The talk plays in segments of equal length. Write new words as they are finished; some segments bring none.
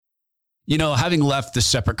You know, having left the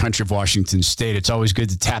separate country of Washington State, it's always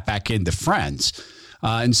good to tap back into friends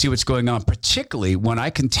and see what's going on, particularly when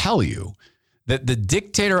I can tell you that the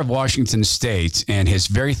dictator of Washington State and his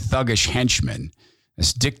very thuggish henchmen,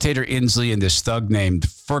 this dictator Inslee and this thug named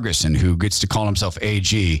Ferguson, who gets to call himself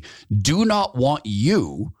AG, do not want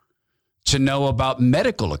you to know about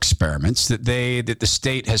medical experiments that the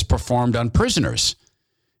state has performed on prisoners.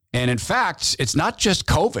 And in fact, it's not just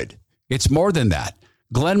COVID. It's more than that.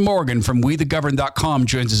 Glenn Morgan from WeTheGovern.com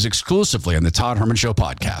joins us exclusively on the Todd Herman Show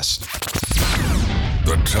podcast.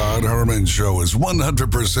 The Todd Herman Show is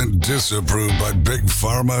 100% disapproved by big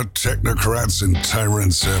pharma, technocrats, and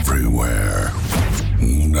tyrants everywhere.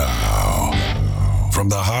 Now, from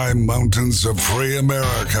the high mountains of free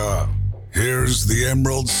America, here's the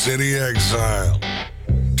Emerald City exile,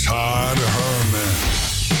 Todd Herman.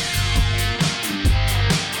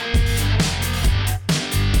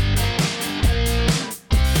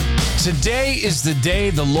 Today is the day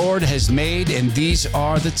the Lord has made, and these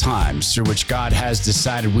are the times through which God has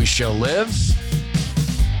decided we shall live.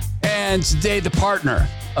 And today, the partner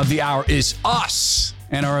of the hour is us,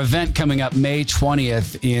 and our event coming up May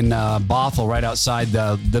 20th in Bothell, right outside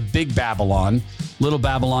the Big Babylon, Little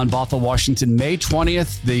Babylon, Bothell, Washington. May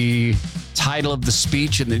 20th, the title of the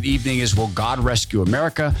speech in the evening is Will God Rescue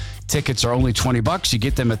America? Tickets are only $20. You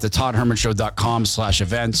get them at the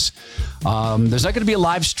toddhermanshow.com/events. There's not going to be a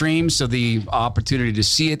live stream, so the opportunity to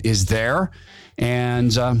see it is there. And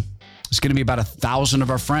it's going to be about 1,000 of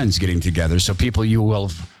our friends getting together. So people you will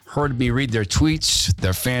have heard me read their tweets.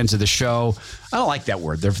 They're fans of the show. I don't like that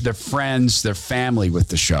word. They're friends. They're family with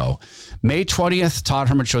the show. May 20th,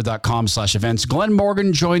 toddhermanshow.com/events. Glenn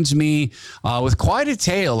Morgan joins me with quite a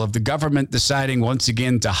tale of the government deciding once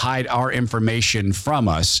again to hide our information from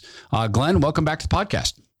us. Glenn, welcome back to the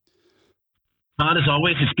podcast. Todd, as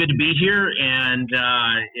always, it's good to be here, and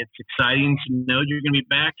it's exciting to know you're going to be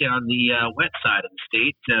back on the wet side of the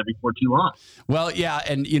state before too long. Well, yeah,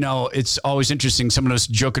 and, you know, it's always interesting. Someone was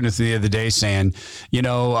joking with me the other day saying, you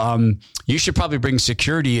know, you should probably bring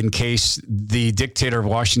security in case the dictator of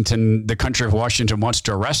Washington, the country of Washington, wants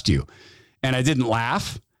to arrest you. And I didn't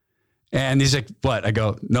laugh. And he's like, what? I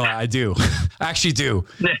go, no, I do. I actually do.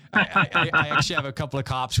 I actually have a couple of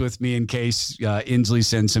cops with me in case Inslee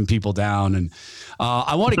sends some people down. And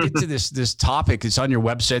I want to get to this topic. It's on your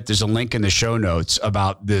website. There's a link in the show notes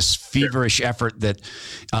about this feverish effort that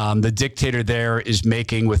the dictator there is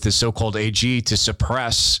making with the so-called AG to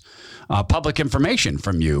suppress public information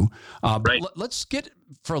from you. Right. Let's get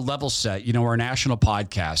for a level set. You know, we're a national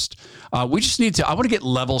podcast. We just need to, I want to get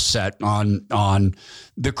level set on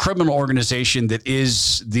the criminal organization that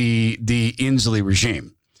is the Inslee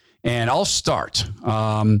regime. And I'll start.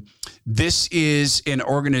 This is an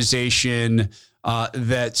organization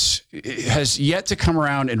that has yet to come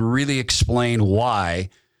around and really explain why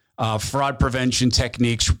fraud prevention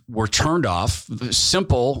techniques were turned off.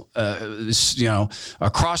 Simple, you know,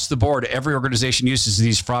 across the board, every organization uses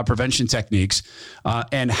these fraud prevention techniques.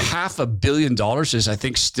 And $500 million is, I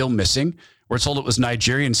think, still missing. We're told it was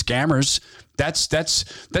Nigerian scammers.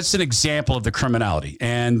 That's an example of the criminality.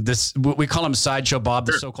 And this, we call him Sideshow Bob,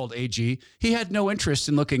 the so-called AG. He had no interest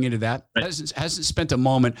in looking into that. Right. Hasn't spent a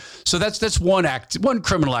moment. So that's one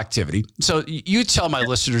criminal activity. So you tell my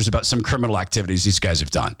listeners about some criminal activities these guys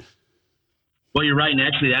have done. Well, you're right. And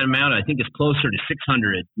actually that amount, I think, is closer to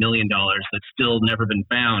 $600 million that's still never been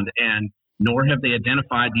found. And nor have they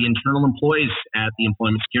identified the internal employees at the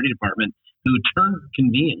Employment Security Department who turned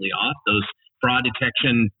conveniently off those fraud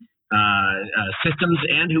detection systems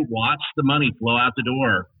and who watched the money flow out the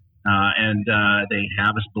door. And they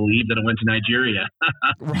have us believe that it went to Nigeria.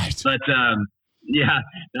 Right. But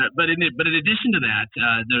but in addition to that,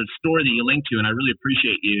 the story that you linked to, and I really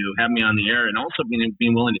appreciate you having me on the air and also being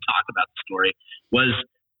willing to talk about the story, was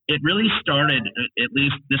it really started, at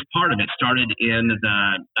least this part of it started in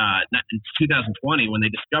 2020 when they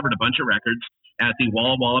discovered a bunch of records at the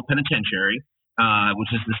Walla Walla Penitentiary,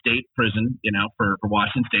 which is the state prison, you know, for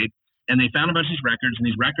Washington State. And they found a bunch of these records, and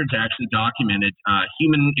these records actually documented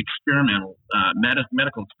human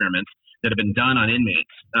medical experiments that have been done on inmates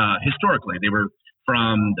historically. They were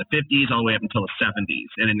from the 50s all the way up until the 70s,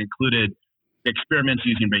 and it included experiments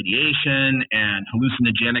using radiation and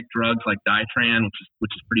hallucinogenic drugs like Ditran,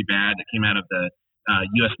 which is pretty bad. That came out of the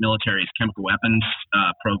U.S. military's chemical weapons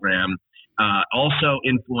program. Also,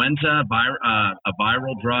 influenza,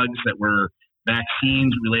 viral drugs that were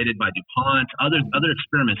vaccines related by DuPont, other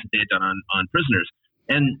experiments that they had done on prisoners.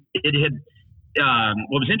 And it had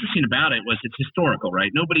what was interesting about it was it's historical,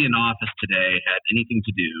 right? Nobody in office today had anything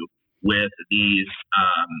to do with these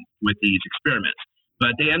experiments,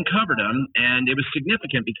 but they uncovered them, and it was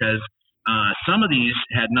significant because Some of these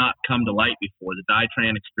had not come to light before. The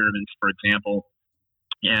Ditran experiments, for example,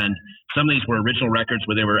 and some of these were original records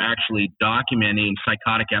where they were actually documenting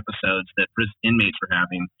psychotic episodes that prison inmates were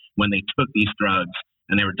having when they took these drugs,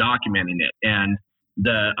 and they were documenting it. And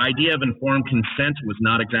the idea of informed consent was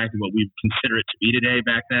not exactly what we consider it to be today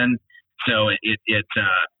back then. So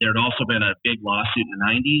there had also been a big lawsuit in the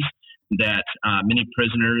 90s that many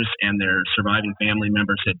prisoners and their surviving family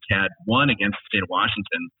members had won against the state of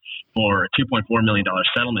Washington for a $2.4 million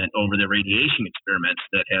settlement over their radiation experiments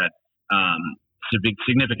that had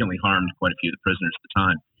significantly harmed quite a few of the prisoners at the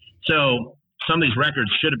time. So some of these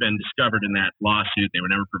records should have been discovered in that lawsuit. They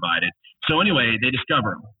were never provided. So anyway, they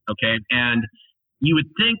discover them, okay? And you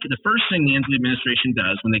would think the first thing the Inslee administration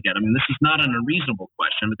does when they get them, and this is not an unreasonable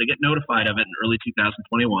question, but they get notified of it in early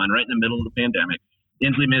 2021, right in the middle of the pandemic.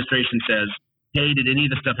 The Inslee administration says, hey, did any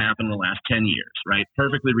of this stuff happen in the last 10 years, right?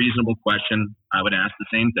 Perfectly reasonable question. I would ask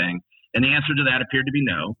the same thing. And the answer to that appeared to be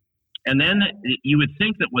no. And then you would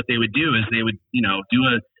think that what they would do is they would, do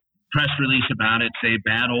a press release about it, say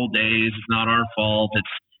bad old days, it's not our fault,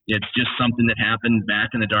 it's just something that happened back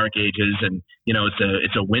in the dark ages, and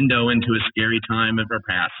it's a window into a scary time of our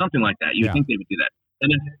past, something like that. You would think they would do that. And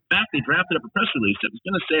in fact, they drafted up a press release that was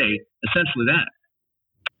going to say essentially that.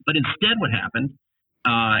 But instead what happened,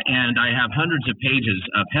 and I have hundreds of pages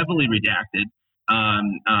of heavily redacted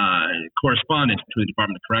correspondence between the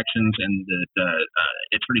Department of Corrections and the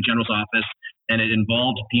Attorney General's office, and it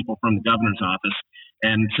involved people from the governor's office.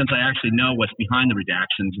 And since I actually know what's behind the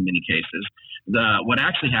redactions in many cases, what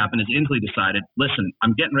actually happened is Inslee decided, listen,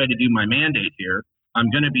 I'm getting ready to do my mandate here. I'm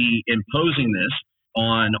going to be imposing this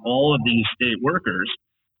on all of these state workers,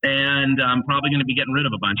 and I'm probably going to be getting rid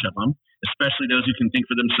of a bunch of them, especially those who can think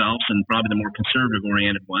for themselves, and probably the more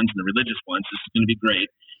conservative-oriented ones and the religious ones. This is going to be great.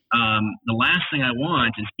 The last thing I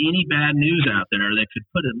want is any bad news out there that could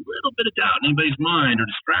put a little bit of doubt in anybody's mind or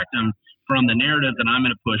distract them from the narrative that I'm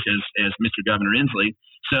going to push as Mr. Governor Inslee.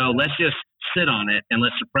 So let's just sit on it and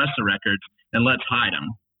let's suppress the records and let's hide them.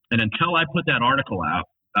 And until I put that article out,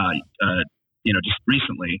 just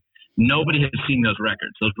recently, nobody has seen those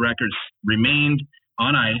records. Those records remained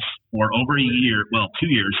on ice for over a year, 2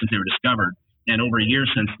 years since they were discovered, and over a year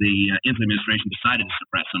since the Inslee administration decided to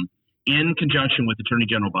suppress them, in conjunction with Attorney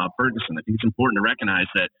General Bob Ferguson. I think it's important to recognize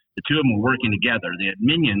that the two of them were working together. They had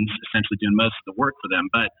minions essentially doing most of the work for them,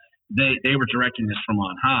 but they were directing this from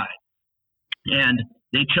on high. And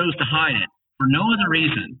they chose to hide it for no other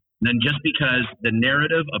reason than just because the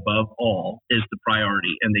narrative above all is the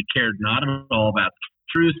priority. And they cared not at all about the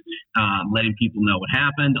truth, letting people know what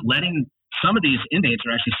happened, letting some of these inmates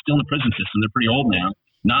are actually still in the prison system. They're pretty old now.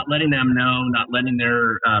 Not letting them know, not letting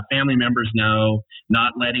their family members know,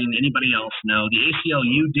 not letting anybody else know. The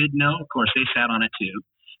ACLU did know. Of course, they sat on it too.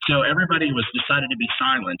 So everybody was decided to be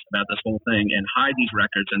silent about this whole thing and hide these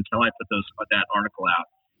records until I put that article out.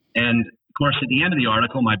 And of course, at the end of the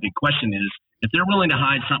article, my big question is, if they're willing to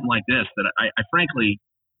hide something like this, that I frankly,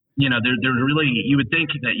 they're really, you would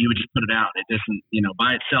think that you would just put it out. It doesn't,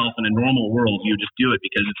 by itself in a normal world, you would just do it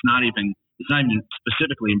because it's not even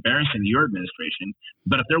specifically embarrassing to your administration.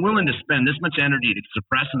 But if they're willing to spend this much energy to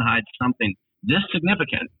suppress and hide something this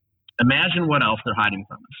significant, imagine what else they're hiding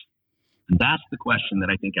from us. And that's the question that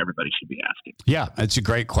I think everybody should be asking. Yeah, it's a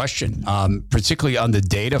great question, particularly on the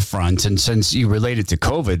data front. And since you related to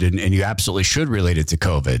COVID, and you absolutely should relate it to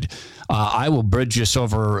COVID, I will bridge this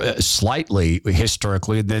over slightly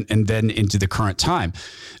historically and then into the current time.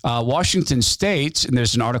 Washington State, and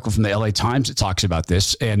there's an article from the LA Times that talks about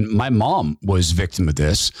this, and my mom was victim of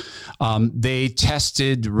this. They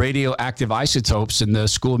tested radioactive isotopes in the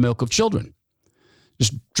school milk of children.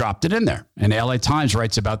 Just dropped it in there. And the LA Times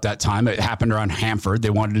writes about that time. It happened around Hanford. They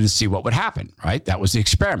wanted to see what would happen, right? That was the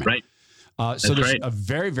experiment. Right. So there's a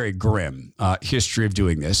very, very grim history of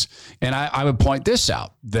doing this. And I would point this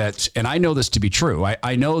out, that, and I know this to be true.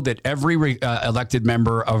 I know that every elected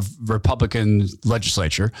member of Republican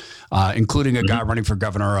legislature, including a guy running for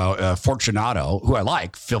governor, Fortunato, who I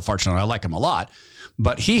like, Phil Fortunato, I like him a lot,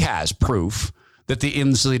 but he has proof that the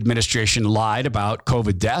Inslee administration lied about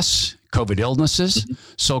COVID deaths, COVID illnesses,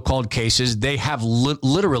 so-called cases. They have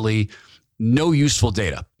literally no useful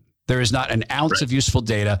data. There is not an ounce of useful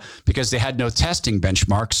data because they had no testing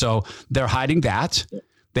benchmark. So they're hiding that.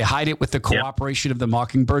 They hide it with the cooperation of the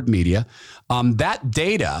Mockingbird media. That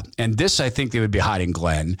data, and this I think they would be hiding,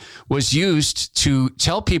 Glenn, was used to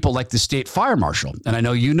tell people like the state fire marshal. And I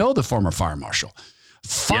know you know the former fire marshal.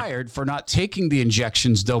 fired for not taking the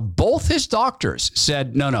injections, though both his doctors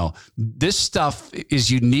said, no, this stuff is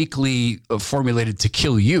uniquely formulated to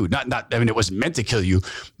kill you. I mean, it wasn't meant to kill you,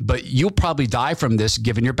 but you'll probably die from this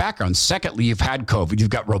given your background. Secondly, you've had COVID. You've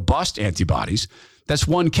got robust antibodies. That's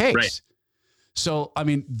one case. Right. So, I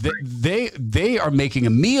mean, they are making a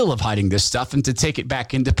meal of hiding this stuff and to take it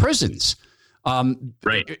back into prisons.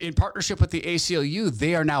 Right. In partnership with the ACLU,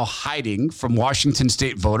 they are now hiding from Washington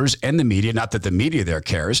state voters and the media, not that the media there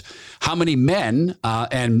cares, how many men,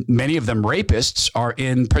 and many of them rapists, are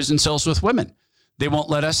in prison cells with women. They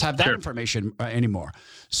won't let us have that information anymore.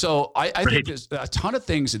 So I think there's a ton of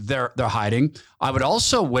things that they're hiding. I would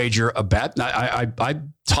also wager a bet. I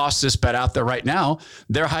toss this bet out there right now.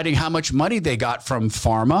 They're hiding how much money they got from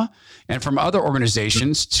pharma and from other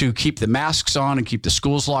organizations to keep the masks on and keep the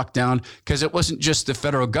schools locked down, because it wasn't just the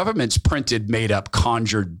federal government's printed, made up,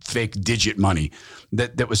 conjured, fake digit money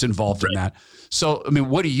that was involved in that. So, I mean,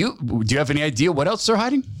 do you have any idea what else they're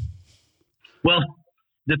hiding? Well,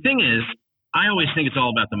 the thing is, I always think it's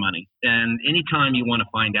all about the money. And anytime you want to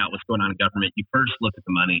find out what's going on in government, you first look at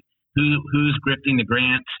the money. Who's grifting the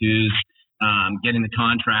grants? Who's getting the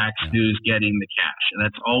contracts? Who's getting the cash? And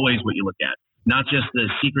that's always what you look at. Not just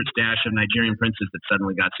the secret stash of Nigerian princes that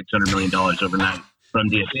suddenly got $600 million overnight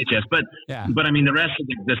from DSHS, but I mean, the rest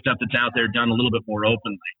of the stuff that's out there done a little bit more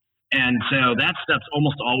openly. And so that stuff's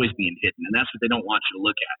almost always being hidden, and that's what they don't want you to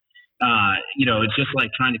look at. It's just like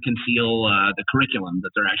trying to conceal the curriculum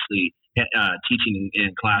that they're actually teaching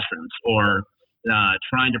in classrooms, or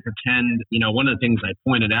trying to pretend. One of the things I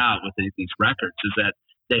pointed out with these records is that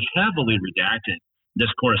they heavily redacted this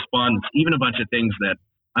correspondence, even a bunch of things that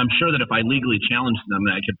I'm sure that if I legally challenged them,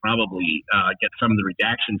 I could probably get some of the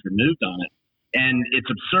redactions removed on it. And it's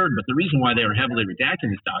absurd, but the reason why they were heavily redacting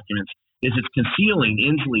these documents is it's concealing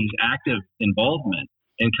Inslee's active involvement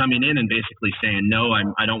and coming in and basically saying, no,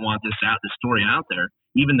 I don't want this story out there,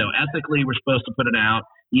 even though ethically we're supposed to put it out,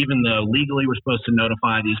 even though legally we're supposed to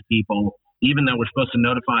notify these people, even though we're supposed to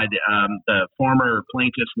notify the former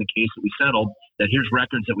plaintiffs in the case that we settled, that here's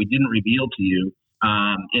records that we didn't reveal to you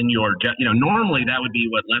in your, normally that would be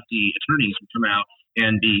what lefty attorneys would come out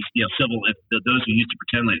and be, civil, if those who used to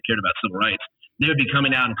pretend like they cared about civil rights, they would be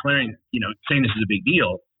coming out and declaring, saying this is a big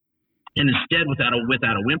deal. And instead, without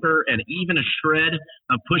a whimper and even a shred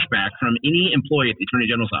of pushback from any employee at the Attorney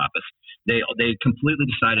General's office, they completely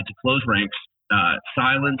decided to close ranks,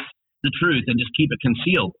 silence the truth, and just keep it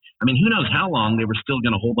concealed. I mean, who knows how long they were still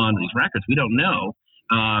going to hold on to these records? We don't know.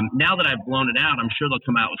 Now that I've blown it out, I'm sure they'll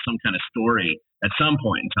come out with some kind of story at some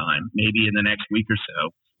point in time, maybe in the next week or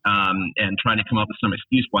so, and trying to come up with some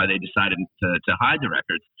excuse why they decided to hide the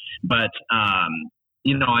records. But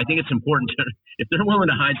I think it's important to, if they're willing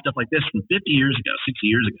to hide stuff like this from 50 years ago, 60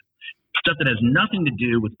 years ago, stuff that has nothing to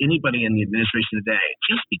do with anybody in the administration today,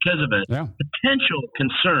 just because of a potential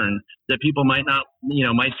concern that people might not,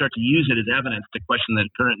 might start to use it as evidence to question the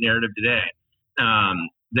current narrative today,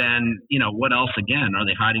 then, what else, again, are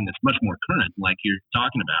they hiding that's much more current, like you're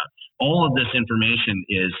talking about? All of this information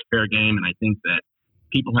is fair game, and I think that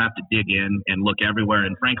people have to dig in and look everywhere.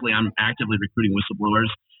 And frankly, I'm actively recruiting whistleblowers.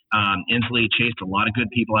 Inslee chased a lot of good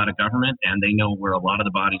people out of government, and they know where a lot of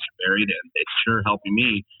the bodies are buried, and it's sure helping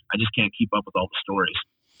me. I just can't keep up with all the stories.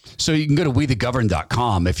 So you can go to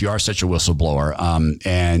wethegovern.com if you are such a whistleblower,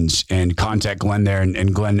 and contact Glenn there.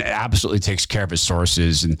 And Glenn absolutely takes care of his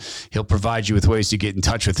sources, and he'll provide you with ways to get in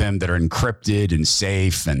touch with him that are encrypted and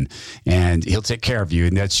safe, and he'll take care of you.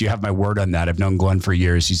 And you have my word on that. I've known Glenn for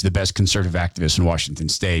years. He's the best conservative activist in Washington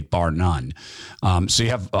State, bar none.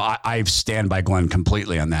 I stand by Glenn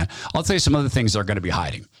completely on that. I'll tell you some other things they're going to be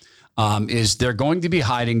hiding. Is they're going to be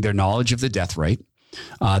hiding their knowledge of the death rate.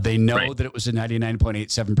 They know that it was a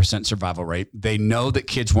 99.87% survival rate. They know that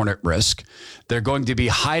kids weren't at risk. They're going to be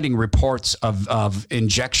hiding reports of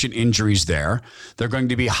injection injuries there. They're going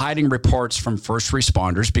to be hiding reports from first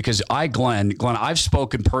responders, because Glenn, I've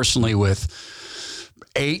spoken personally with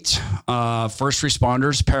 8 first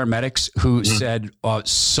responders, paramedics, who said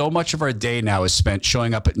so much of our day now is spent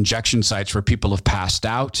showing up at injection sites where people have passed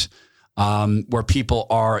out, where people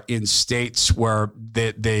are in states where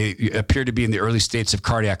they appear to be in the early states of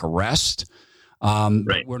cardiac arrest.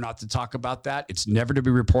 We're not to talk about that. It's never to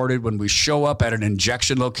be reported. When we show up at an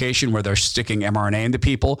injection location where they're sticking mRNA into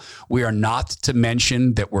people, we are not to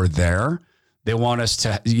mention that we're there. They want us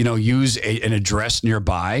to, use an address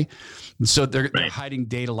nearby. So they're hiding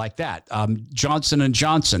data like that. Johnson &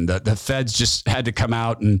 Johnson, the feds just had to come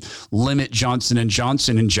out and limit Johnson &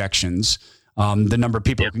 Johnson injections, the number of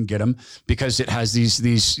people who can get them, because it has these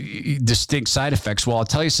distinct side effects. Well, I'll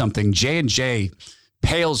tell you something. J&J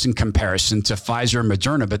pales in comparison to Pfizer and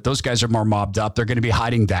Moderna, but those guys are more mobbed up. They're going to be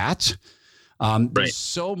hiding that. There's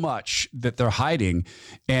so much that they're hiding,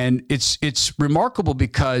 and it's remarkable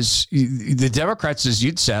because the Democrats, as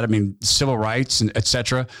you'd said, I mean, civil rights and et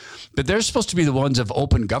cetera, but they're supposed to be the ones of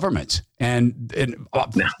open government, and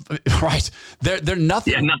right, they're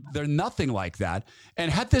nothing. Yeah, no. They're nothing like that.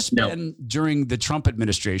 And had this been during the Trump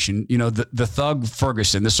administration, the thug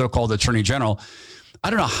Ferguson, the so-called Attorney General,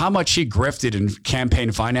 I don't know how much he grifted in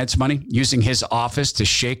campaign finance money using his office to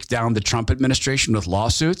shake down the Trump administration with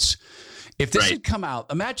lawsuits. If this had come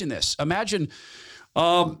out, imagine this. Imagine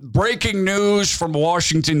breaking news from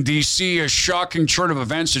Washington, D.C., a shocking turn of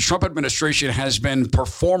events. The Trump administration has been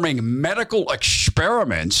performing medical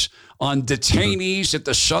experiments on detainees at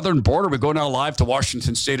the southern border. We go now live to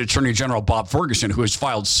Washington State Attorney General Bob Ferguson, who has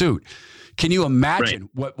filed suit. Can you imagine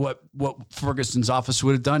what Ferguson's office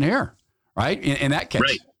would have done here, right, in that case?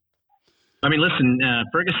 Right. I mean, listen,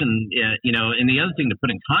 Ferguson, and the other thing to put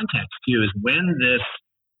in context, too, is when this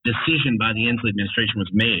decision by the Inslee administration was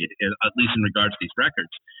made, at least in regards to these records.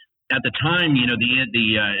 At the time,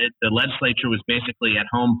 the legislature was basically at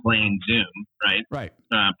home playing Zoom, right? Right.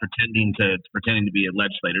 Pretending to be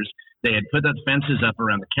legislators. They had put up fences up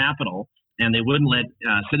around the Capitol, and they wouldn't let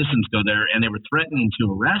citizens go there, and they were threatening to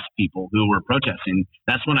arrest people who were protesting.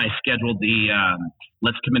 That's when I scheduled the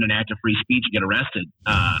 "Let's Commit an Act of Free Speech, Get Arrested"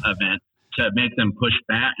 event to make them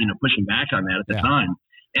pushing back on that at the time.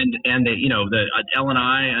 And they, the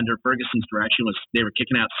L&I under Ferguson's direction they were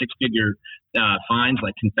kicking out 6-figure fines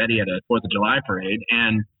like confetti at a 4th of July parade.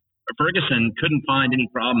 And Ferguson couldn't find any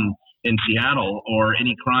problem in Seattle or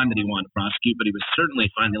any crime that he wanted to prosecute, but he was certainly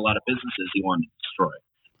finding a lot of businesses he wanted to destroy.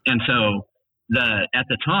 And so at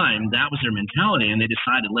the time, that was their mentality, and they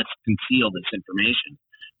decided, let's conceal this information.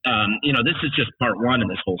 This is just part one of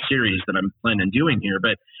this whole series that I'm planning on doing here,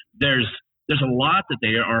 but there's a lot that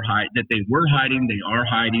they were hiding, they are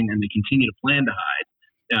hiding, and they continue to plan to hide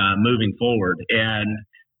moving forward. And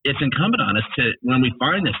it's incumbent on us to, when we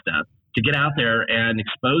find this stuff, to get out there and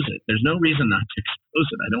expose it. There's no reason not to expose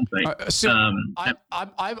it, I don't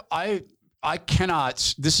think. I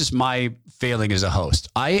cannot. This is my failing as a host.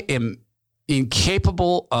 I am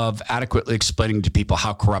incapable of adequately explaining to people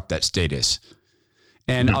how corrupt that state is.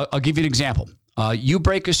 And I'll give you an example. You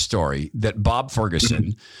break a story that Bob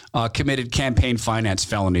Ferguson committed campaign finance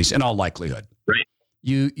felonies in all likelihood. Right.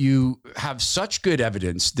 You have such good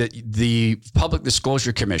evidence that the Public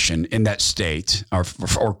Disclosure Commission in that state, or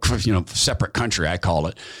separate country, I call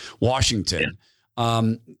it, Washington. Yeah.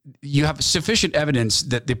 You have sufficient evidence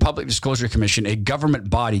that the Public Disclosure Commission, a government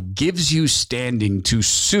body, gives you standing to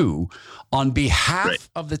sue on behalf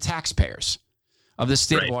of the taxpayers of the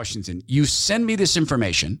state of Washington. You send me this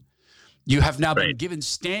information. You have now been given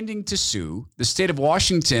standing to sue. The state of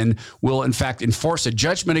Washington will, in fact, enforce a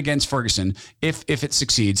judgment against Ferguson if it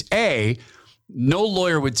succeeds. A, no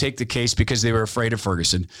lawyer would take the case because they were afraid of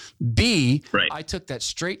Ferguson. B, I took that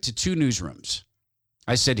straight to 2 newsrooms.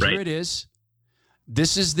 I said, here it is.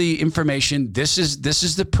 This is the information. This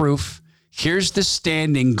is the proof. Here's the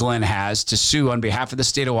standing Glenn has to sue on behalf of the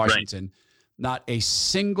state of Washington. Not a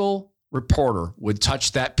single reporter would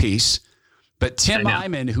touch that piece. But Tim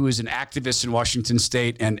Eyman, who is an activist in Washington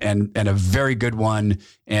State and a very good one,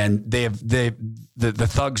 and the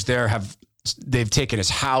thugs there they've taken his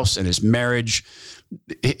house and his marriage.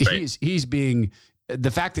 He's being,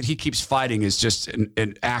 the fact that he keeps fighting is just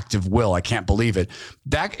an act of will. I can't believe it.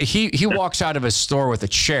 That he walks out of a store with a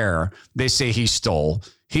chair. They say he stole.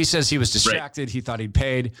 He says he was distracted. He thought he'd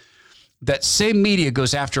paid. That same media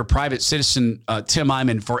goes after a private citizen, Tim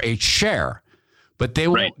Eyman, for a chair. But they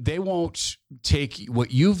won't take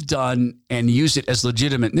what you've done and use it as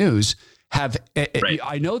legitimate news.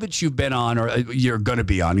 I know that you've been on, or you're going to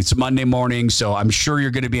be on. It's a Monday morning, so I'm sure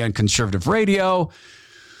you're going to be on conservative radio.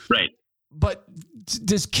 Right. But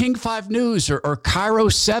does King 5 News or Cairo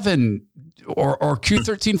 7 or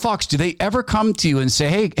Q13 Fox, do they ever come to you and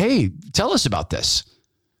say, hey, tell us about this?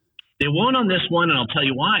 They won't on this one, and I'll tell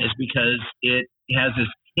you why. Is because it has this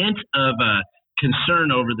hint of a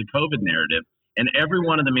concern over the COVID narrative. And every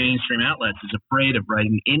one of the mainstream outlets is afraid of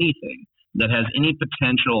writing anything that has any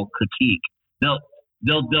potential critique. They'll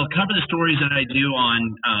cover the stories that I do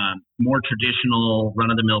on more traditional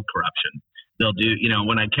run-of-the-mill corruption. They'll do,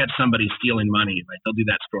 when I catch somebody stealing money, they'll do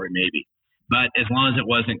that story maybe. But as long as it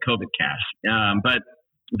wasn't COVID cash. But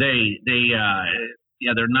they're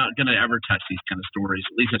not going to ever touch these kind of stories.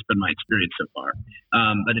 At least that's been my experience so far.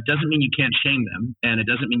 But it doesn't mean you can't shame them, and it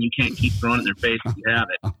doesn't mean you can't keep throwing it in their face if you have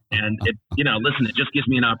it. And listen, it just gives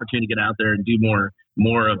me an opportunity to get out there and do more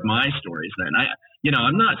of my stories. Then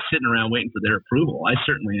I'm not sitting around waiting for their approval. I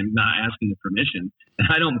certainly am not asking the permission, and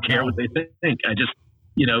I don't care what they think. I just,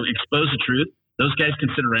 expose the truth. Those guys can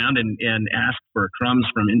sit around and ask for crumbs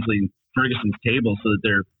from Inslee and Ferguson's table so that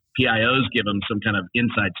their PIOs give them some kind of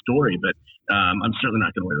inside story, but I'm certainly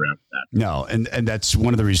not going to wait around for that. No, and that's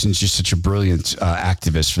one of the reasons you're such a brilliant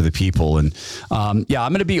activist for the people. And I'm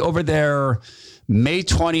going to be over there May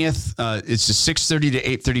 20th. It's a 6:30 to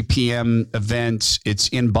 8:30 p.m. event. It's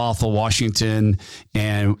in Bothell, Washington,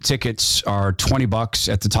 and tickets are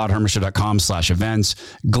 $20 at the ToddHermanShow.com/events.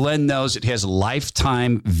 Glenn knows it has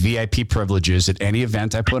lifetime VIP privileges at any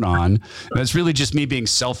event I put on. And that's really just me being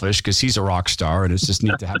selfish because he's a rock star, and it's just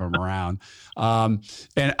neat to have him around. And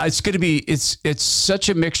it's going to be, it's such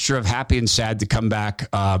a mixture of happy and sad to come back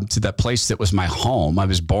to that place that was my home. I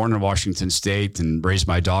was born in Washington State and raised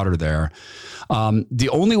my daughter there. The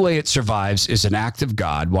only way it survives is an act of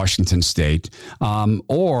God, Washington State,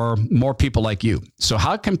 or more people like you. So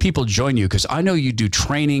how can people join you? Because I know you do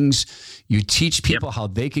trainings, you teach people how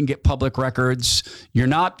they can get public records. You're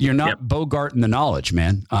not bogarting the knowledge,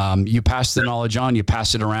 man. You pass the knowledge on, you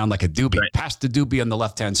pass it around like a doobie. Right. Pass the doobie on the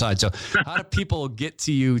left-hand side. So how do people get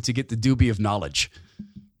to you to get the doobie of knowledge?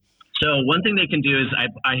 So one thing they can do is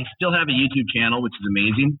I still have a YouTube channel, which is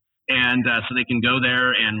amazing. And so they can go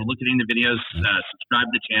there and look at any of the videos, subscribe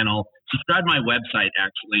to the channel, subscribe to my website,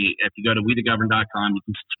 actually. If you go to wethegovernment.com, you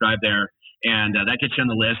can subscribe there. And that gets you on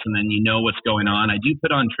the list, and then you know what's going on. I do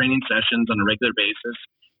put on training sessions on a regular basis,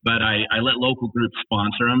 but I let local groups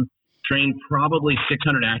sponsor them. Trained probably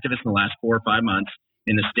 600 activists in the last 4 or 5 months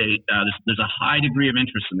in the state. There's a high degree of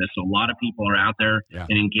interest in this. So a lot of people are out there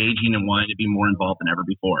and engaging and wanting to be more involved than ever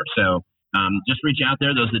before. So just reach out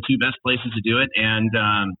there. Those are the two best places to do it. And,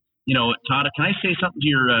 Todd, can I say something to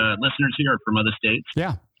your listeners here from other states?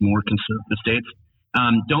 Yeah. More conservative states.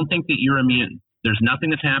 Don't think that you're immune. There's nothing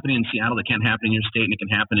that's happening in Seattle that can't happen in your state, and it can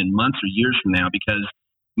happen in months or years from now, because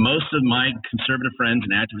most of my conservative friends and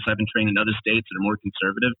activists I've been training in other states that are more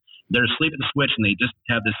conservative, they're asleep at the switch, and they just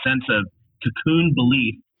have this sense of cocoon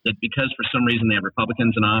belief that because for some reason they have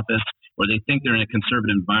Republicans in office or they think they're in a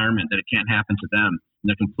conservative environment that it can't happen to them. And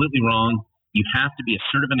they're completely wrong. You have to be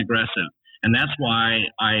assertive and aggressive. And that's why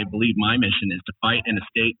I believe my mission is to fight in a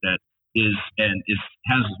state that has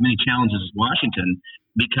as many challenges as Washington,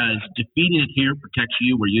 because defeating it here protects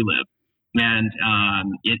you where you live. And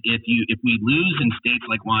if we lose in states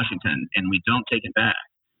like Washington and we don't take it back,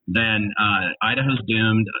 then Idaho's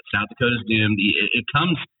doomed, South Dakota's doomed.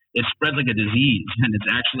 It spreads like a disease, and it's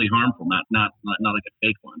actually harmful, not like a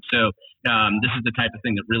fake one. So this is the type of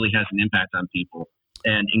thing that really has an impact on people.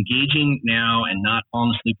 And engaging now and not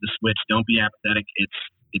falling asleep at the switch. Don't be apathetic.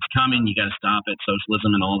 It's coming. You got to stop it.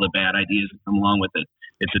 Socialism and all the bad ideas that come along with it.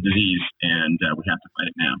 It's a disease, and we have to fight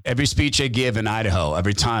it now. Every speech I give in Idaho,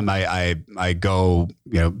 every time I go,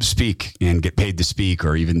 speak and get paid to speak,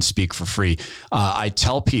 or even speak for free, I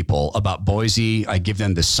tell people about Boise. I give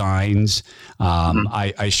them the signs.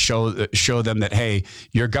 I show them that, hey,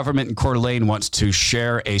 your government in Coeur d'Alene wants to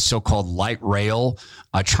share a so-called light rail,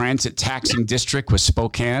 a transit taxing district with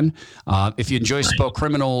Spokane. If you enjoy Spoke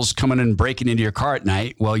criminals coming and breaking into your car at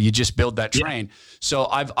night, well, you just build that train. So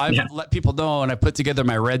I've let people know, and I put together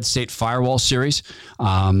my Red State Firewall series,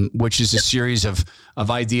 which is a series of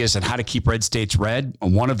ideas on how to keep red states red.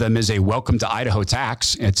 One of them is a welcome to Idaho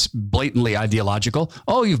tax. It's blatantly ideological.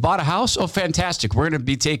 Oh, you've bought a house? Oh, fantastic. We're going to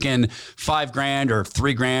be taking $5,000 or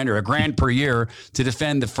 $3,000 or $1,000 per year to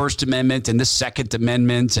defend the First Amendment and the Second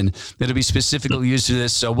Amendment, and that'll be specifically used to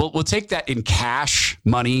this. So we'll take that in cash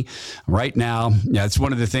money right now. Yeah, it's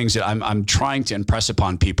one of the things that I'm trying to impress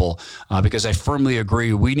upon people, because I firmly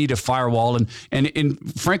agree we need a firewall. And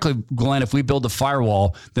frankly, Glenn, if we build a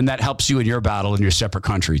firewall, then that helps you in your battle in your separate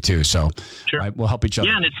country too. So right, we'll help each other.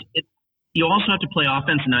 Yeah, and you also have to play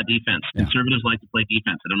offense and not defense. Yeah. Conservatives like to play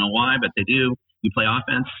defense. I don't know why, but they do. You play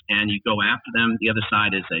offense and you go after them. The other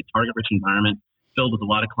side is a target-rich environment filled with a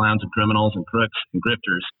lot of clowns and criminals and crooks and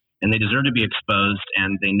grifters, and they deserve to be exposed.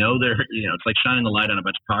 And they know it's like shining the light on a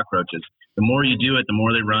bunch of cockroaches. The more you do it, the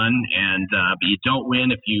more they run. And but you don't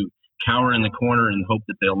win if you cower in the corner and hope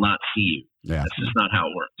that they'll not see you. Yeah. That's just not how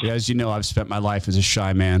it works. Yeah, as you know, I've spent my life as a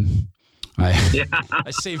shy man. I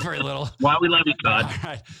say very little. Well, we love you, Todd. All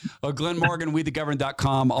right. Well, Glenn Morgan,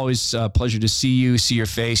 wethegovernment.com. Always a pleasure to see you, see your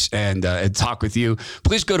face, and talk with you.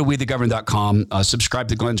 Please go to wethegovernment.com. Subscribe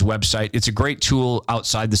to Glenn's website. It's a great tool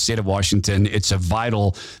outside the state of Washington. It's a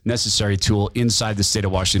vital, necessary tool inside the state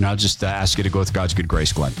of Washington. I'll just ask you to go with God's good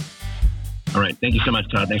grace, Glenn. All right. Thank you so much,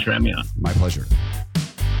 Todd. Thanks for having me on. My pleasure.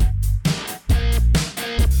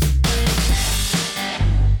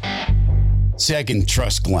 See, I can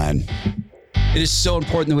trust Glenn. It is so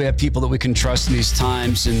important that we have people that we can trust in these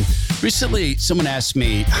times. And recently, someone asked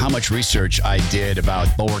me how much research I did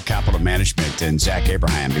about Bulwark Capital Management and Zach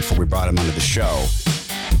Abraham before we brought him onto the show.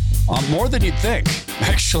 More than you'd think,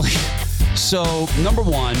 actually. So, number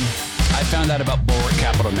one, I found out about Bulwark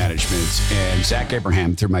Capital Management and Zach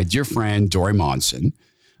Abraham through my dear friend, Dory Monson,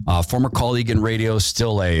 former colleague in radio,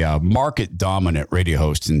 still a market-dominant radio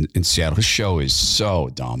host in Seattle. His show is so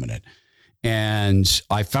dominant. And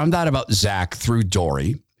I found out about Zach through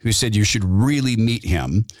Dory, who said you should really meet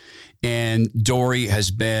him. And Dory has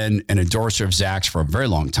been an endorser of Zach's for a very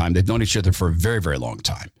long time. They've known each other for a very, very long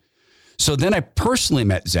time. So then I personally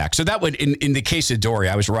met Zach. So that would, in the case of Dory,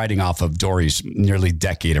 I was writing off of Dory's nearly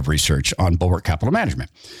decade of research on Bulwark Capital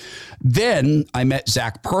Management. Then I met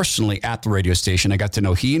Zach personally at the radio station. I got to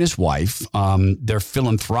know he and his wife, their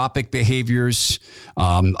philanthropic behaviors.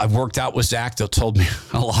 I've worked out with Zach that told me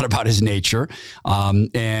a lot about his nature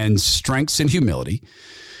and strengths and humility.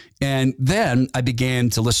 And then I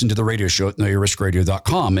began to listen to the radio show at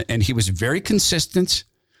knowyourriskradio.com. And he was very consistent.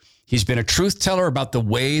 He's been a truth teller about the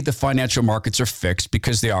way the financial markets are fixed,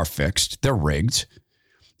 because they are fixed. They're rigged.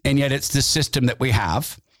 And yet it's the system that we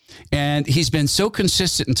have. And he's been so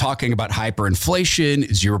consistent in talking about hyperinflation,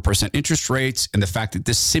 0% interest rates, and the fact that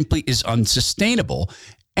this simply is unsustainable.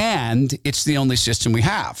 And it's the only system we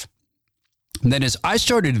have. And then as I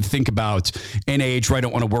started to think about an age where I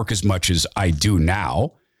don't want to work as much as I do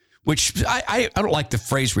now, which I don't like the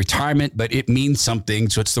phrase retirement, but it means something.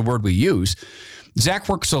 So it's the word we use. Zach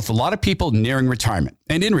works with a lot of people nearing retirement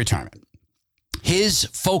and in retirement. His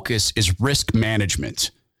focus is risk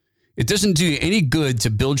management. It doesn't do you any good to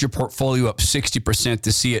build your portfolio up 60%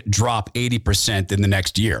 to see it drop 80% in the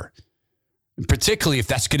next year, particularly if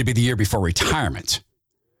that's going to be the year before retirement,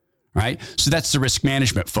 right? So that's the risk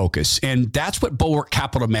management focus. And that's what Bulwark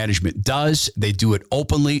Capital Management does. They do it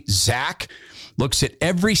openly. Zach looks at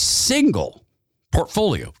every single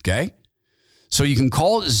portfolio, okay? So you can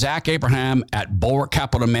call Zach Abraham at Bulwark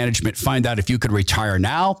Capital Management. Find out if you could retire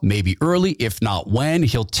now, maybe early, if not when.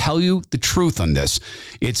 He'll tell you the truth on this.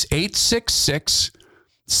 It's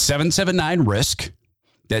 866-779-RISK.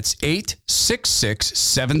 That's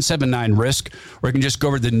 866-779-RISK. Or you can just go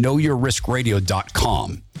over to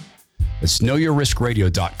knowyourriskradio.com. That's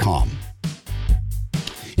knowyourriskradio.com.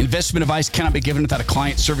 Investment advice cannot be given without a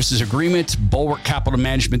client services agreement. Bulwark Capital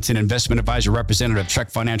Management, an investment advisor representative of Trek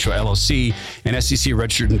Financial LLC, an SEC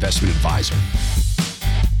registered investment advisor.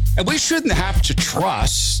 And we shouldn't have to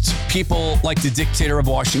trust people like the dictator of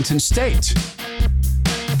Washington State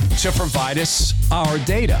to provide us our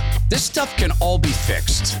data. This stuff can all be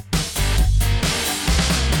fixed.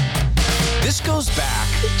 This goes back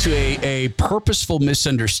to a purposeful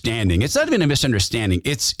misunderstanding. It's not even a misunderstanding.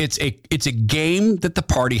 It's a game that the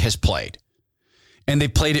party has played. And they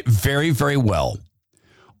played it very, very well.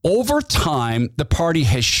 Over time, the party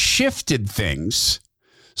has shifted things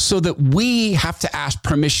so that we have to ask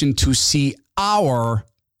permission to see our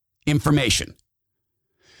information.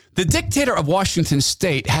 The dictator of Washington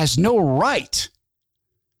State has no right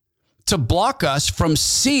to block us from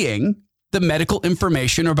seeing the medical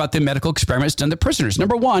information or about the medical experiments done to prisoners.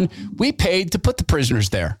 Number one, we paid to put the prisoners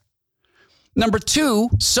there. Number two,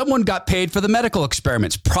 someone got paid for the medical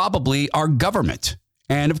experiments, probably our government.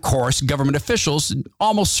 And of course, government officials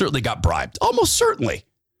almost certainly got bribed. Almost certainly.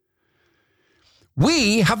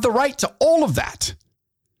 We have the right to all of that.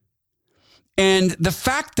 And the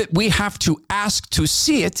fact that we have to ask to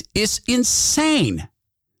see it is insane.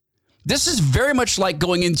 This is very much like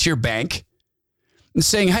going into your bank and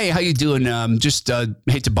saying, hey, how you doing? Just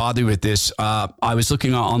hate to bother you with this. I was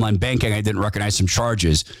looking on online banking. I didn't recognize some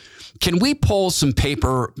charges. Can we pull some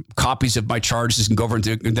paper copies of my charges and go over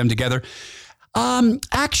them together?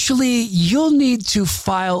 Actually, you'll need to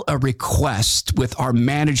file a request with our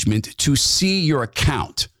management to see your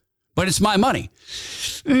account. But it's my money.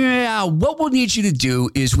 Yeah, what we'll need you to do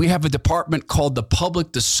is we have a department called the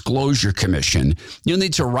Public Disclosure Commission. You'll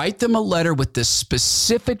need to write them a letter with the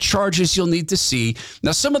specific charges you'll need to see.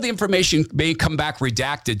 Now, some of the information may come back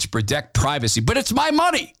redacted to protect privacy, but it's my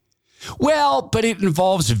money. Well, but it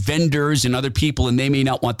involves vendors and other people, and they may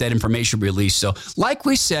not want that information released. So, like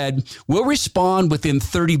we said, we'll respond within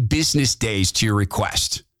 30 business days to your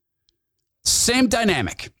request. Same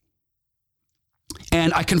dynamic.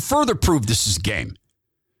 And I can further prove this is a game.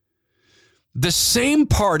 The same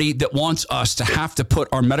party that wants us to have to put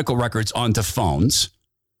our medical records onto phones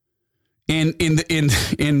in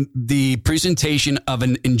the presentation of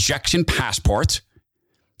an injection passport,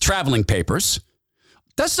 traveling papers,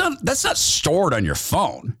 that's not stored on your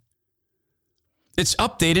phone. It's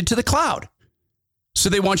updated to the cloud. So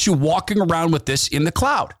they want you walking around with this in the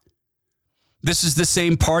cloud. This is the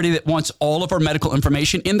same party that wants all of our medical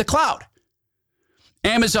information in the cloud.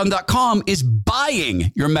 Amazon.com is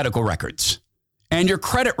buying your medical records and your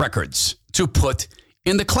credit records to put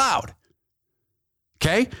in the cloud.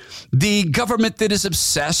 Okay? The government that is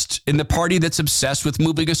obsessed, and the party that's obsessed with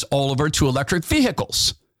moving us all over to electric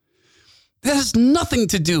vehicles. That has nothing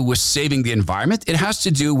to do with saving the environment. It has to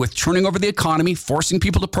do with turning over the economy, forcing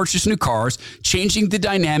people to purchase new cars, changing the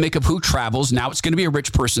dynamic of who travels. Now it's going to be a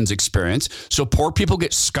rich person's experience. So poor people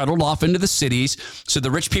get scuttled off into the cities. So the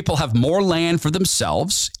rich people have more land for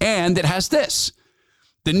themselves. And it has this.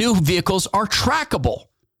 The new vehicles are trackable.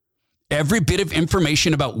 Every bit of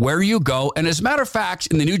information about where you go. And as a matter of fact,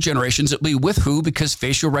 in the new generations, it'll be with who, because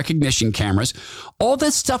facial recognition cameras. All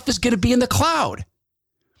that stuff is going to be in the cloud.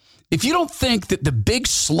 If you don't think that the big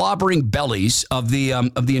slobbering bellies of the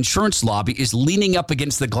insurance lobby is leaning up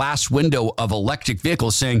against the glass window of electric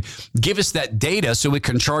vehicles saying, give us that data so we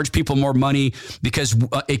can charge people more money because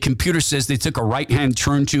a computer says they took a right-hand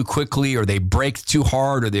turn too quickly, or they braked too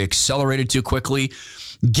hard, or they accelerated too quickly.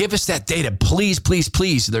 Give us that data, please, please,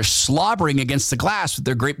 please. They're slobbering against the glass with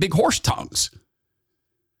their great big horse tongues.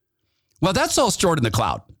 Well, that's all stored in the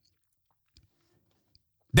cloud.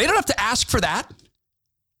 They don't have to ask for that.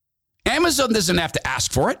 Amazon doesn't have to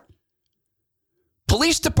ask for it.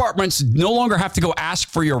 Police departments no longer have to go ask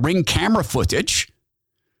for your Ring camera footage.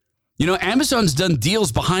 You know, Amazon's done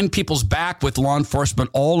deals behind people's back with law enforcement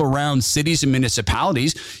all around cities and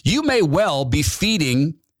municipalities. You may well be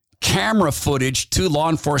feeding camera footage to law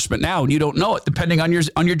enforcement now, and you don't know it, depending on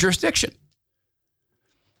your jurisdiction.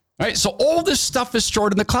 All right, so all this stuff is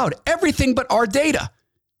stored in the cloud. Everything but our data.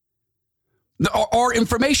 Our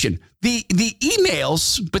information, the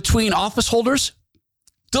emails between office holders,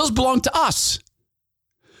 those belong to us.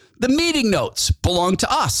 The meeting notes belong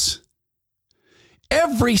to us.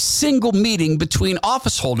 Every single meeting between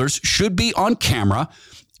office holders should be on camera,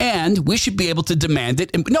 and we should be able to demand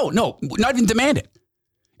it. And no, not even demand it.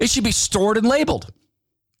 It should be stored and labeled.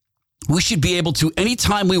 We should be able to,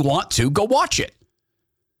 anytime we want to, go watch it.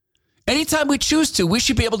 Anytime we choose to, we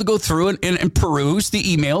should be able to go through and peruse the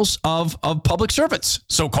emails of public servants,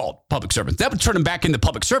 so-called public servants. That would turn them back into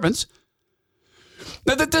public servants.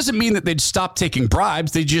 Now, that doesn't mean that they'd stop taking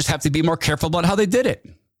bribes. They just have to be more careful about how they did it.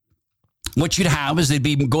 What you'd have is they'd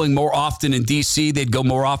be going more often in D.C. They'd go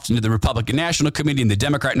more often to the Republican National Committee and the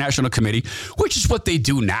Democrat National Committee, which is what they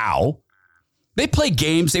do now. They play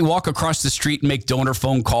games. They walk across the street and make donor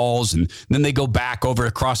phone calls, and then they go back over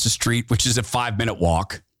across the street, which is a 5-minute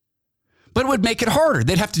walk. But it would make it harder.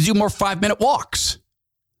 They'd have to do more 5-minute walks.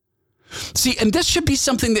 See, and this should be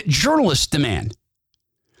something that journalists demand.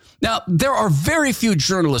 Now, there are very few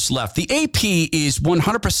journalists left. The AP is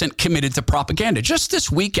 100% committed to propaganda. Just this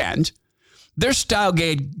weekend, their style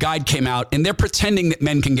guide came out, and they're pretending that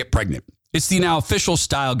men can get pregnant. It's the now official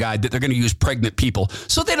style guide that they're going to use pregnant people.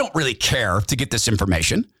 So they don't really care to get this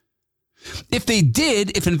information. If they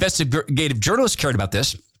did, if investigative journalists cared about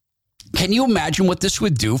this, can you imagine what this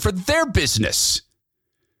would do for their business?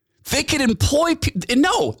 They could employ people.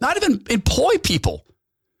 No, not even employ people.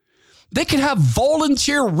 They could have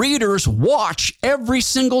volunteer readers watch every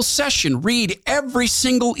single session, read every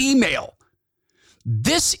single email.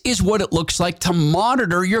 This is what it looks like to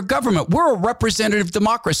monitor your government. We're a representative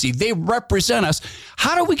democracy. They represent us.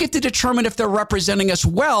 How do we get to determine if they're representing us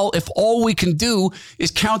well if all we can do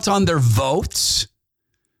is count on their votes?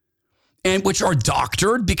 And which are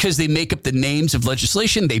doctored because they make up the names of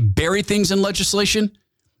legislation. They bury things in legislation.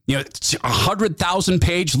 You know,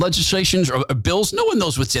 100,000-page legislations or bills. No one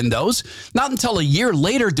knows what's in those. Not until a year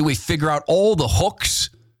later do we figure out all the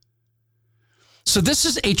hooks. So this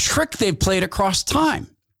is a trick they've played across time.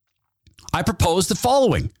 I propose the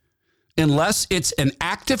following. Unless it's an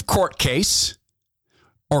active court case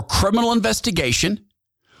or criminal investigation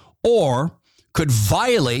or could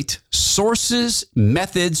violate sources,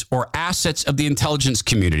 methods, or assets of the intelligence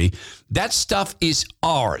community, that stuff is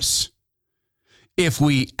ours. If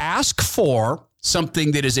we ask for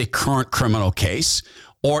something that is a current criminal case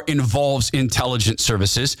or involves intelligence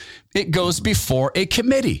services, it goes before a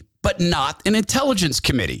committee, but not an intelligence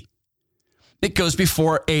committee. It goes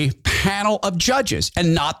before a panel of judges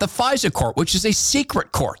and not the FISA court, which is a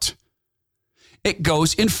secret court. It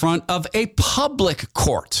goes in front of a public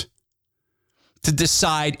court to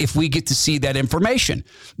decide if we get to see that information.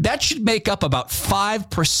 That should make up about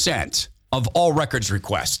 5% of all records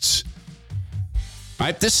requests. All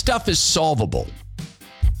right, this stuff is solvable.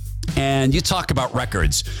 And you talk about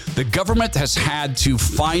records. The government has had to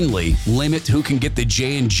finally limit who can get the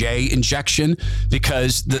J&J injection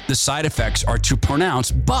because the side effects are too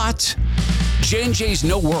pronounced. But J&J is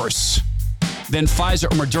no worse than Pfizer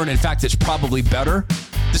or Moderna. In fact, it's probably better.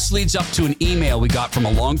 This leads up to an email we got from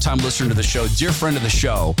a longtime listener to the show, dear friend of the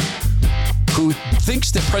show, who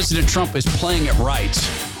thinks that President Trump is playing it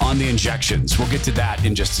right on the injections. We'll get to that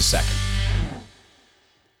in just a second.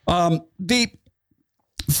 The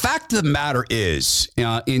fact of the matter is,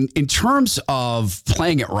 in terms of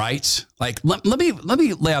playing it right, like let me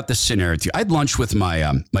lay out this scenario to you. I had lunch with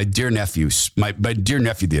my dear nephew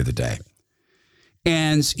the other day,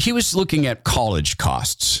 and he was looking at college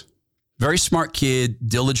costs. Very smart kid,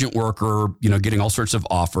 diligent worker, getting all sorts of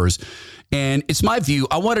offers. And it's my view,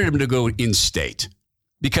 I wanted him to go in-state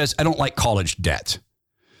because I don't like college debt.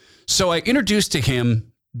 So I introduced to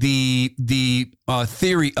him the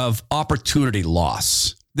theory of opportunity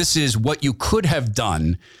loss. This is what you could have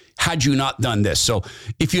done had you not done this. So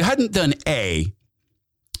if you hadn't done A,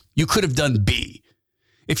 you could have done B.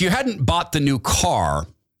 If you hadn't bought the new car,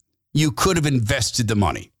 you could have invested the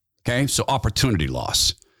money. Okay, so opportunity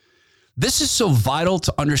loss. This is so vital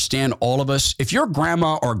to understand, all of us. If you're a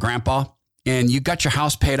grandma or a grandpa and you got your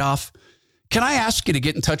house paid off, can I ask you to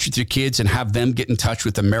get in touch with your kids and have them get in touch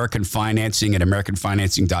with American Financing at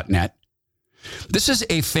AmericanFinancing.net? This is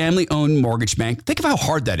a family-owned mortgage bank. Think of how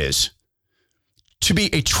hard that is to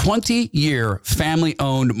be a 20-year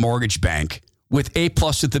family-owned mortgage bank with A+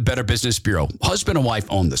 at the Better Business Bureau. Husband and wife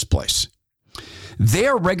own this place. They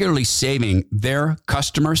are regularly saving their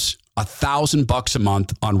customers $1,000 a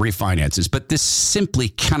month on refinances, but this simply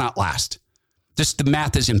cannot last. The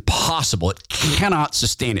math is impossible. It cannot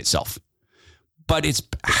sustain itself, but it's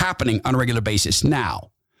happening on a regular basis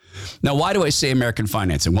now. Now, why do I say American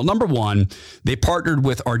Financing? Well, number one, they partnered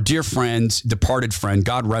with our dear friend, departed friend,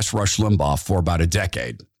 God rest Rush Limbaugh, for about a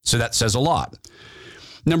decade. So that says a lot.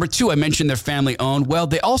 Number two, I mentioned they're family owned. Well,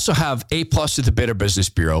 they also have A+ at the Better Business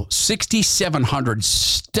Bureau, 6,700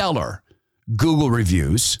 stellar Google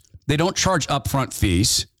reviews. They don't charge upfront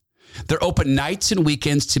fees. They're open nights and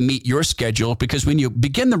weekends to meet your schedule, because when you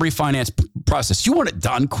begin the refinance process, you want it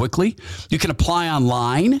done quickly. You can apply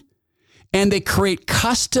online, and they create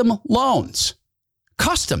custom loans,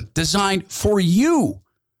 custom designed for you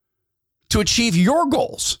to achieve your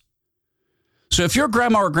goals. So if you're a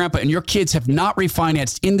grandma or grandpa and your kids have not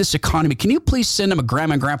refinanced in this economy, can you please send them a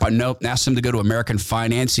grandma and grandpa note and ask them to go to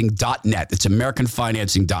AmericanFinancing.net? It's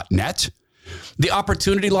AmericanFinancing.net. The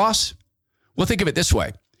opportunity loss, well, think of it this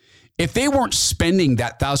way. If they weren't spending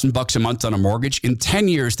that $1,000 a month on a mortgage, in 10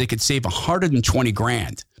 years, they could save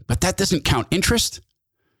 $120,000. But that doesn't count interest.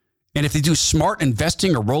 And if they do smart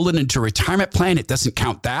investing or roll it into a retirement plan, it doesn't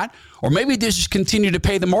count that. Or maybe they just continue to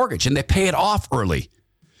pay the mortgage and they pay it off early.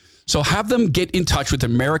 So have them get in touch with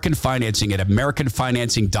American Financing at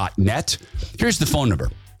AmericanFinancing.net. Here's the phone number.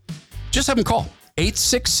 Just have them call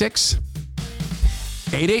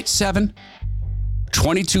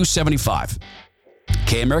 866-887-2275.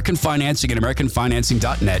 Okay, American Financing at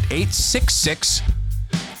AmericanFinancing.net,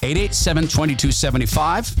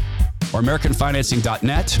 866-887-2275, or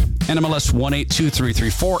AmericanFinancing.net, NMLS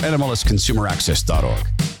 182334, NMLSConsumerAccess.org.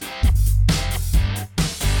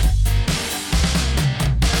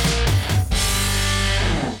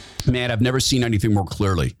 Man, I've never seen anything more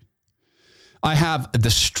clearly. I have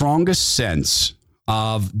the strongest sense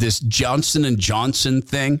of this Johnson & Johnson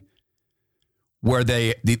thing, where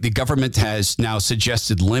the government has now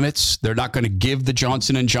suggested limits. They're not going to give the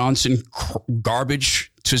Johnson & Johnson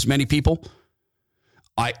garbage to as many people.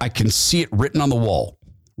 I can see it written on the wall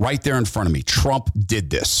right there in front of me. Trump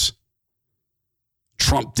did this.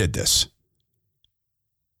 Trump did this.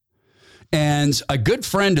 And a good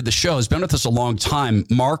friend of the show has been with us a long time.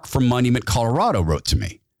 Mark from Monument, Colorado, wrote to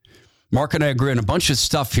me. Mark and I agree on a bunch of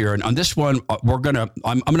stuff here. And on this one,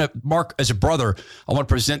 Mark, as a brother, I want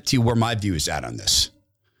to present to you where my view is at on this.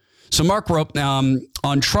 So Mark wrote on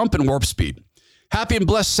Trump and warp speed. Happy and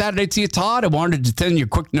blessed Saturday to you, Todd. I wanted to send you a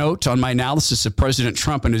quick note on my analysis of President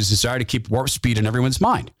Trump and his desire to keep warp speed in everyone's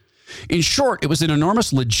mind. In short, it was an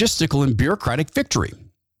enormous logistical and bureaucratic victory.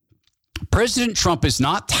 President Trump is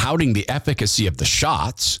not touting the efficacy of the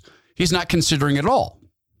shots. He's not considering it at all.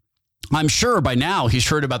 I'm sure by now he's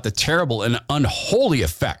heard about the terrible and unholy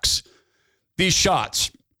effects these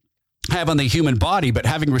shots have on the human body, but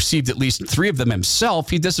having received at least 3 of them himself,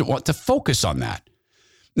 he doesn't want to focus on that.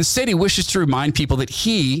 Instead, he wishes to remind people that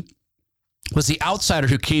he was the outsider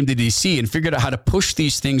who came to D.C. and figured out how to push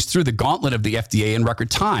these things through the gauntlet of the FDA in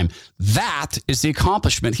record time. That is the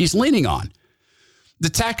accomplishment he's leaning on. The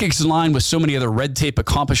tactics in line with so many other red tape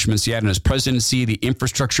accomplishments he had in his presidency. The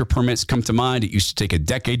infrastructure permits come to mind. It used to take a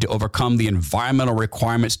decade to overcome the environmental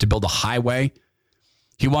requirements to build a highway.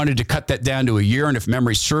 He wanted to cut that down to a year, and if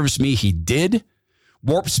memory serves me, he did.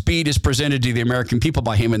 Warp speed is presented to the American people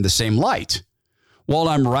by him in the same light. While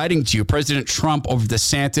I'm writing to you, President Trump over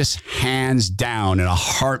DeSantis, hands down, in a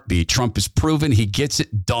heartbeat. Trump has proven he gets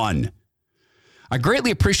it done. I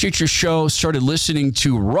greatly appreciate your show. Started listening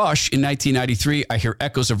to Rush in 1993. I hear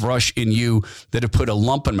echoes of Rush in you that have put a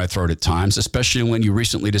lump in my throat at times, especially when you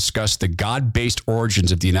recently discussed the God-based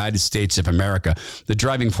origins of the United States of America, the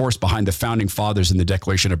driving force behind the founding fathers and the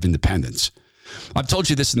Declaration of Independence. I've told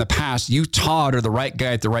you this in the past. You, Todd, are the right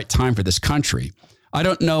guy at the right time for this country. I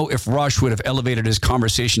don't know if Rush would have elevated his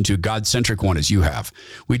conversation to a God-centric one as you have.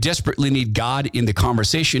 We desperately need God in the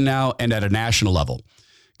conversation now and at a national level.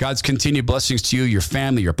 God's continued blessings to you, your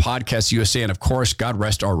family, your podcast, USA, and of course, God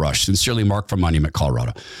rest our Rush. Sincerely, Mark from Monument,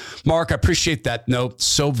 Colorado. Mark, I appreciate that note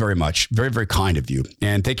so very much. Very, very kind of you.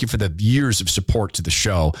 And thank you for the years of support to the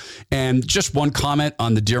show. And just one comment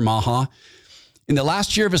on the Dear Maha. In the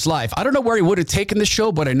last year of his life, I don't know where he would have taken the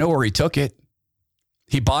show, but I know where he took it.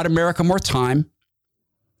 He bought America more time.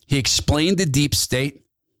 He explained the deep state.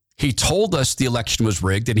 He told us the election was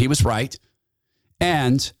rigged and he was right.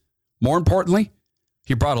 And more importantly,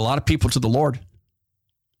 he brought a lot of people to the Lord.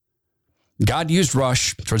 God used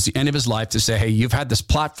Rush towards the end of his life to say, hey, you've had this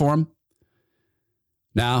platform.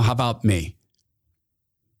 Now, how about me?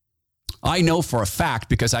 I know for a fact,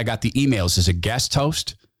 because I got the emails as a guest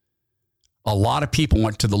host, a lot of people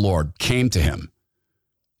went to the Lord, came to him,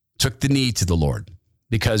 took the knee to the Lord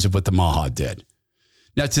because of what the Maha did.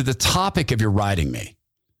 Now, to the topic of your writing me, I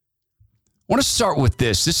want to start with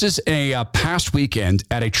this. This is a past weekend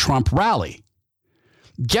at a Trump rally.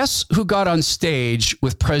 Guess who got on stage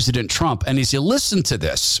with President Trump? And as you listen to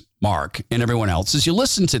this, Mark and everyone else, as you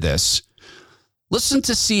listen to this, listen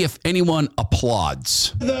to see if anyone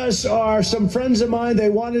applauds. With us are some friends of mine. They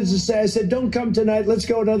wanted to say, I said, don't come tonight. Let's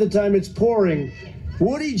go another time. It's pouring.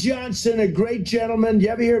 Woody Johnson, a great gentleman. You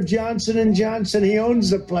ever hear of Johnson & Johnson? He owns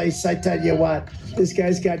the place. I tell you what, this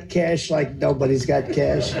guy's got cash like nobody's got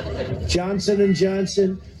cash. Johnson &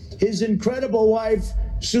 Johnson. His incredible wife,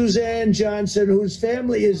 Suzanne Johnson, whose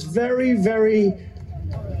family is very, very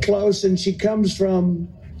close, and she comes from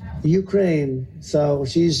Ukraine. So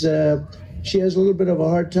she has a little bit of a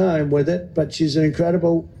hard time with it, but she's an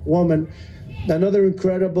incredible woman. Another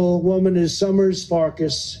incredible woman is Summers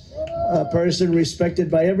Farkas, a person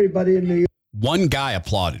respected by everybody in New York. One guy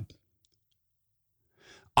applauded.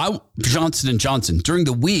 Johnson & Johnson, during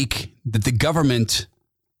the week that the government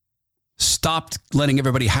stopped letting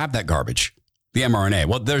everybody have that garbage, the mRNA.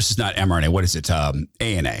 Well, this is not mRNA. What is it?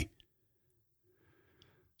 ANA.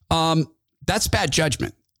 That's bad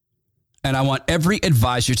judgment. And I want every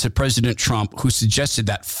advisor to President Trump who suggested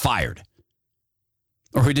that fired,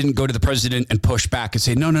 or who didn't go to the president and push back and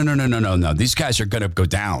say, no. These guys are going to go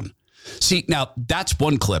down. See, now that's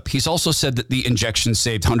one clip. He's also said that the injection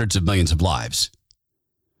saved hundreds of millions of lives.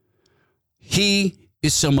 He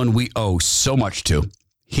is someone we owe so much to.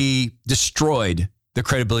 He destroyed the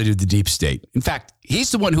credibility of the deep state. In fact,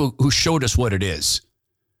 he's the one who showed us what it is.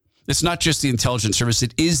 It's not just the intelligence service.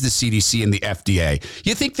 It is the CDC and the FDA.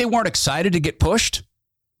 You think they weren't excited to get pushed?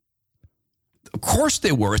 Of course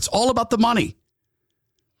they were. It's all about the money.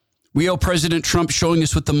 We owe President Trump showing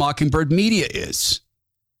us what the Mockingbird media is.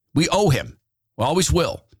 We owe him. We always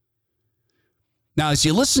will. Now, as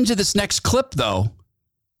you listen to this next clip, though,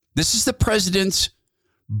 this is the president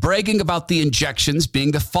bragging about the injections,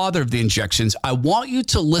 being the father of the injections. I want you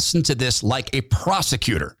to listen to this like a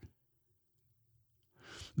prosecutor.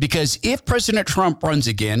 Because if President Trump runs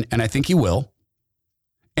again, and I think he will,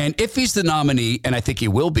 and if he's the nominee, and I think he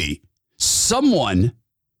will be, someone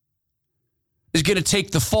is going to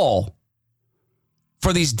take the fall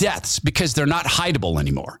for these deaths because they're not hideable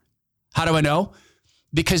anymore. How do I know?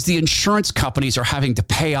 Because the insurance companies are having to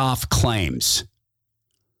pay off claims.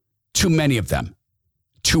 Too many of them.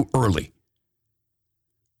 Too early.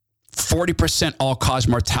 40% all-cause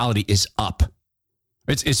mortality is up.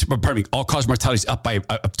 All-cause mortality is up by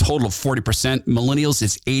a total of 40%. Millennials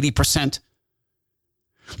is 80%.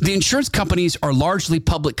 The insurance companies are largely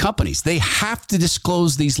public companies. They have to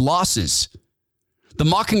disclose these losses. The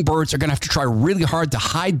Mockingbirds are going to have to try really hard to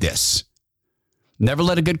hide this. Never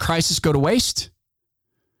let a good crisis go to waste.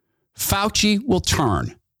 Fauci will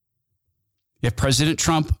turn. If President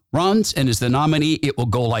Trump runs and is the nominee, it will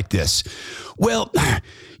go like this. Well,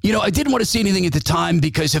 I didn't want to say anything at the time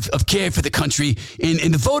because of care for the country.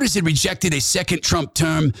 And the voters had rejected a second Trump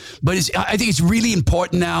term. But I think it's really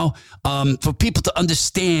important now for people to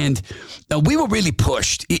understand we were really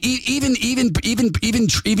pushed. Even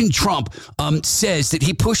Trump says that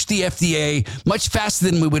he pushed the FDA much faster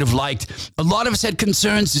than we would have liked. A lot of us had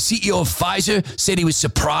concerns. The CEO of Pfizer said he was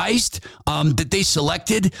surprised that they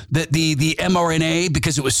selected the mRNA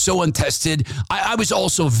because it was so untested. I was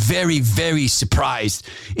also very, very surprised.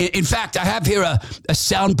 In fact, I have here a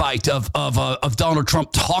soundbite of Donald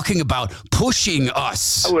Trump talking about pushing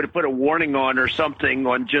us. I would have put a warning on or something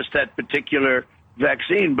on just that particular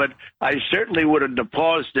vaccine, but I certainly would have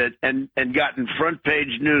paused it and gotten front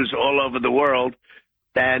page news all over the world.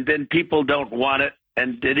 And then people don't want it.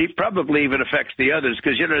 And it probably even affects the others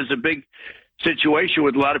because, there's a big situation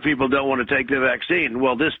with a lot of people don't want to take the vaccine.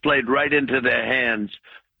 Well, this played right into their hands.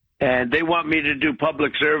 And they want me to do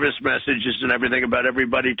public service messages and everything about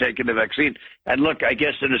everybody taking the vaccine. And look, I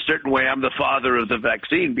guess in a certain way, I'm the father of the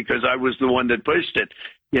vaccine because I was the one that pushed it.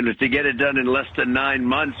 To get it done in less than 9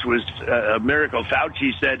 months was a miracle.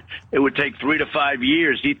 Fauci said it would take 3 to 5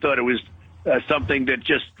 years. He thought it was something that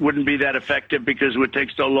just wouldn't be that effective because it would take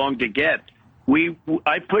so long to get.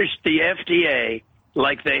 I pushed the FDA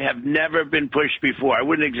like they have never been pushed before. I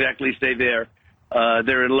wouldn't exactly say they're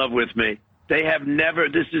in love with me. They have never.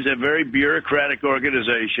 This is a very bureaucratic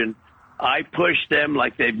organization. I pushed them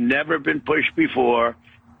like they've never been pushed before,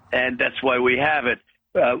 and that's why we have it.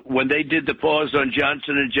 When they did the pause on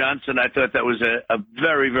Johnson & Johnson, I thought that was a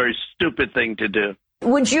very, very stupid thing to do.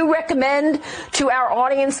 Would you recommend to our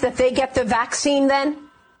audience that they get the vaccine then?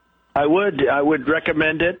 I would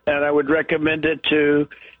recommend it, and I would recommend it to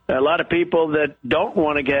a lot of people that don't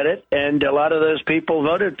want to get it, and a lot of those people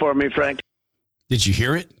voted for me, Frank. Did you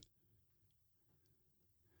hear it?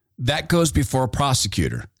 That goes before a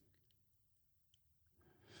prosecutor.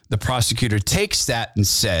 The prosecutor takes that and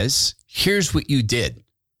says, here's what you did.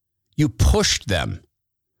 You pushed them.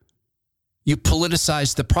 You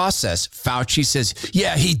politicized the process. Fauci says,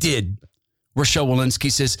 yeah, he did. Rochelle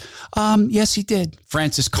Walensky says, yes, he did.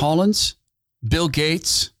 Francis Collins, Bill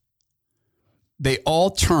Gates, they all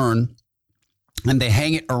turn and they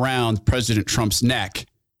hang it around President Trump's neck.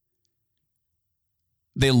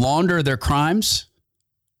 They launder their crimes.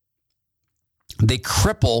 They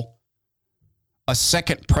cripple a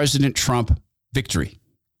second President Trump victory.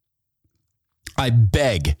 I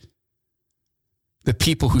beg the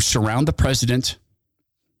people who surround the president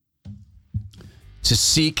to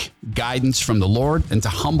seek guidance from the Lord and to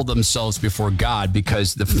humble themselves before God,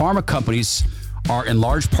 because the pharma companies are in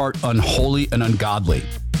large part unholy and ungodly.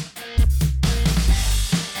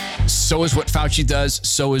 So is what Fauci does.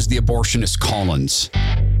 So is the abortionist Collins.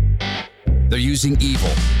 They're using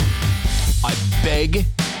evil. I beg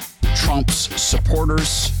Trump's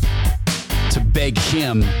supporters to beg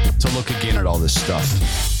him to look again at all this stuff.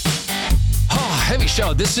 Heavy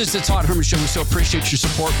show. This is the Todd Herman Show. We so appreciate your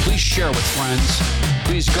support. Please share with friends.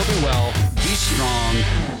 Please go be well, be strong,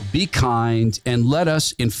 be kind, and let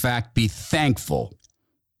us, in fact, be thankful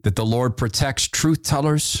that the Lord protects truth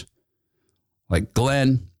tellers like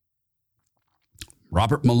Glenn,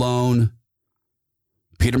 Robert Malone,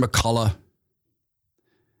 Peter McCullough,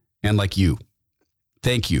 and like you.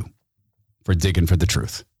 Thank you for digging for the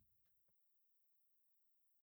truth.